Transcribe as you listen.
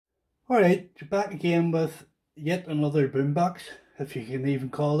Alright, so back again with yet another boombox, if you can even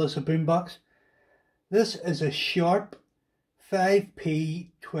call this a boombox. This is a Sharp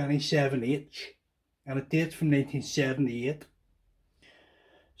 5P-27H and it dates from 1978.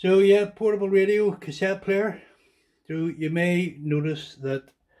 So yeah, portable radio, cassette player. So you may notice that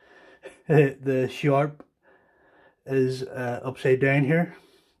the Sharp is upside down here,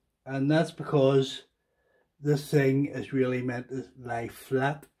 and that's because this thing is really meant to lie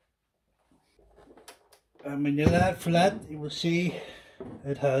flat. And when you lie flat, you will see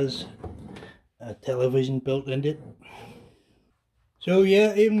it has a television built into it. So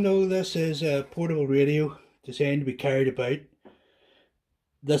yeah, even though this is a portable radio designed to be carried about,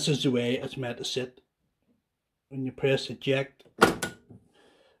 this is the way it's meant to sit. When you press eject,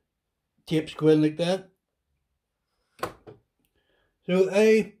 tapes go in like that. So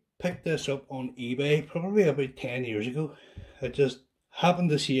I picked this up on eBay probably about 10 years ago. I just happened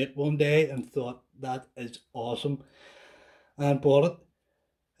to see it one day and thought that is awesome and bought it.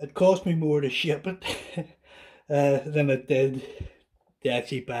 It cost me more to ship it than it did to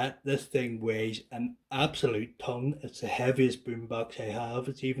actually buy it. This thing weighs an absolute ton. It's the heaviest boombox I have.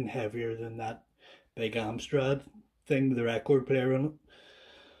 It's even heavier than that big Amstrad thing with the record player on it.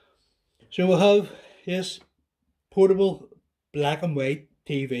 So we'll have, yes, portable black and white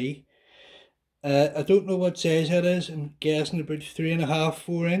TV. I don't know what size that is. I'm guessing about 3.5,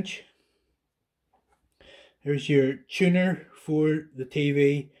 4 inch. There's your tuner for the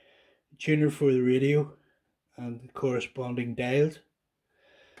TV, tuner for the radio, and the corresponding dials.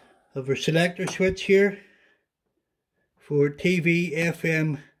 Have our selector switch here for TV,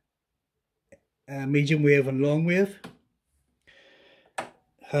 FM, medium wave and long wave.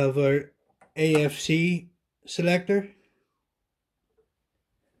 Have our AFC selector.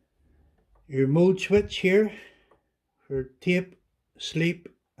 Your mode switch here for tape, sleep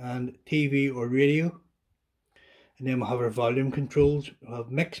and TV or radio. And then we'll have our volume controls. We'll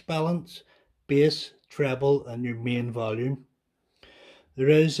have mix balance, bass, treble and your main volume. There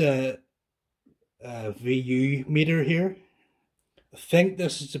is a VU meter here. I think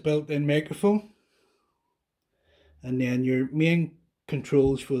this is a built-in microphone. And then your main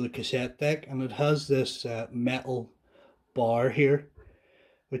controls for the cassette deck, and it has this metal bar here,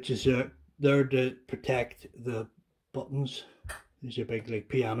 which is there to protect the buttons. These are big like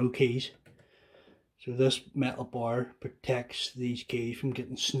piano keys. So this metal bar protects these keys from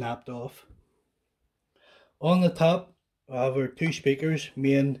getting snapped off. On the top we have our two speakers,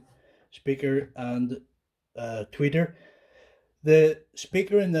 main speaker and tweeter. The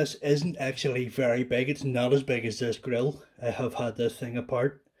speaker in this isn't actually very big. It's not as big as this grill. I have had this thing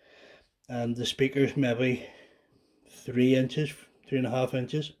apart, and the speaker's maybe 3 inches, 3.5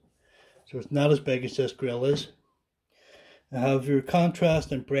 inches. So it's not as big as this grill is. I have your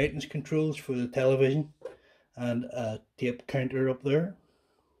contrast and brightness controls for the television and a tape counter up there.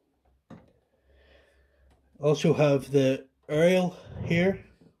 Also have the aerial here,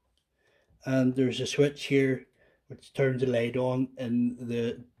 and there's a switch here which turns the light on in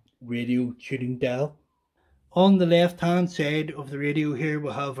the radio tuning dial. On the left hand side of the radio here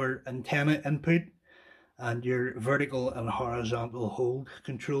we'll have our antenna input and your vertical and horizontal hold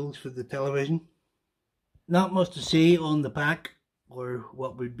controls for the television. Not much to see on the back, or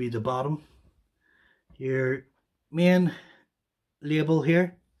what would be the bottom. Your main label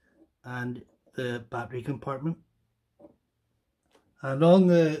here and the battery compartment. And on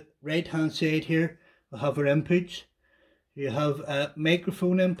the right hand side here we'll have our inputs. You have a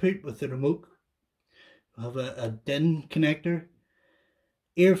microphone input with the remote. We'll have a DIN connector,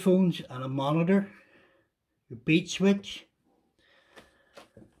 earphones and a monitor, your beat switch,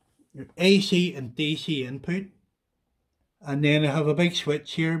 your AC and DC input, and then I have a big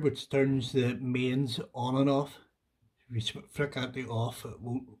switch here which turns the mains on and off. If you flick that the off, it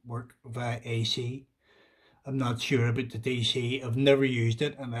won't work via AC. I'm not sure about the DC. I've never used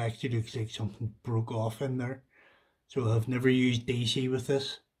it, and it actually looks like something broke off in there. So I've never used DC with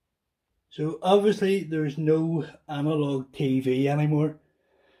this. So obviously there's no analog TV anymore,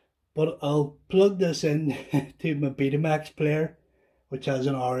 but I'll plug this in to my Betamax player, which has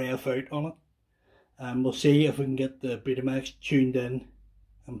an RF out on it, and we'll see if we can get the Betamax tuned in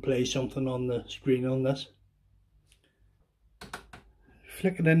and play something on the screen on this.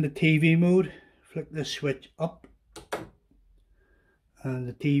 Flick it into TV mode, flick this switch up and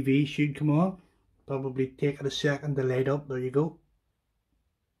the TV should come on. Probably take it a second to light up. There you go.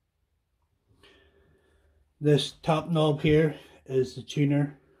 This top knob here is the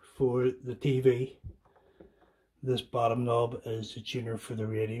tuner for the TV. This bottom knob is the tuner for the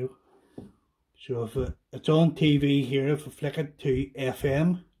radio. So if it's on TV here, if I flick it to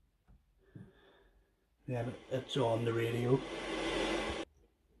FM, then it's on the radio.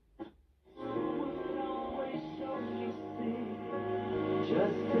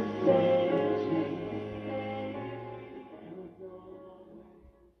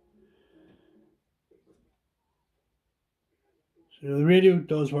 So the radio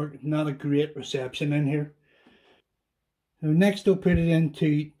does work, not a great reception in here. So next I'll put it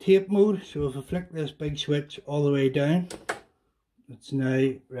into tape mode. So if I flick this big switch all the way down, it's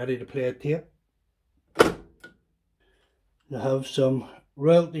now ready to play a tape. I have some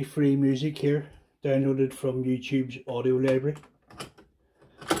royalty free music here, downloaded from YouTube's audio library.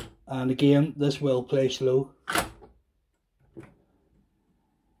 And again, this will play slow.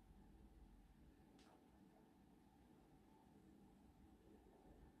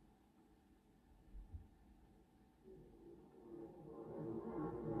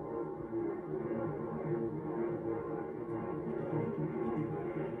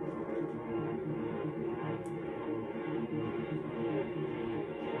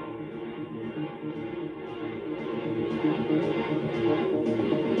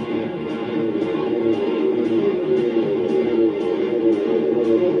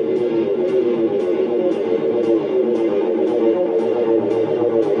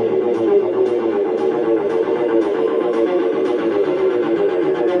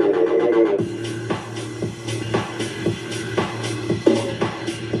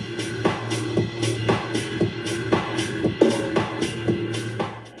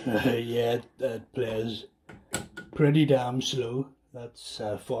 Yeah, it plays pretty damn slow. That's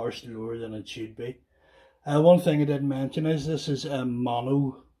far slower than it should be. One thing I didn't mention is this is a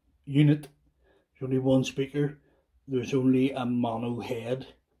mono unit. There's only one speaker. There's only a mono head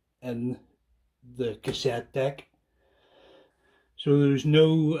in the cassette deck. So there's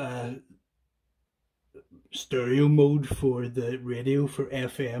no stereo mode for the radio, for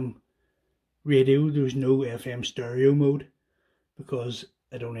FM radio. There's no FM stereo mode because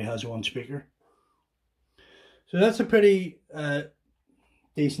it only has one speaker. So that's a pretty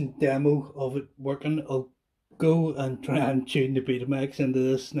decent demo of it working. I'll go and try and tune the Betamax into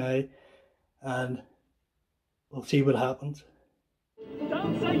this now and we'll see what happens.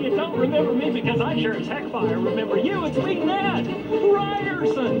 Don't say you don't remember me, because I sure as heck fire remember you. It's me, Ned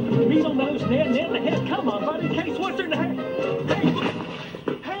Ryerson. Needle nose Ned, Ned in the head. Come on, buddy. Case, what's in the head?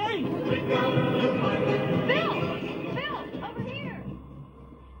 Hey! Bill, over here.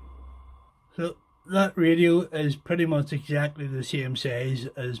 So that radio is pretty much exactly the same size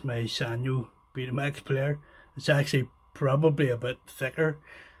as my Sanyo Betamax player. It's actually probably a bit thicker.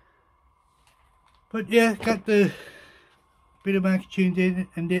 But yeah, got the Betamax tuned in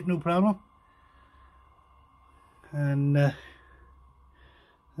and it no problem. And that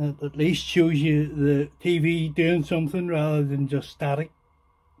at least shows you the TV doing something rather than just static.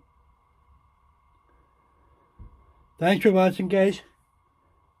 Thanks for watching, guys.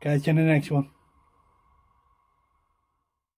 Catch you in the next one.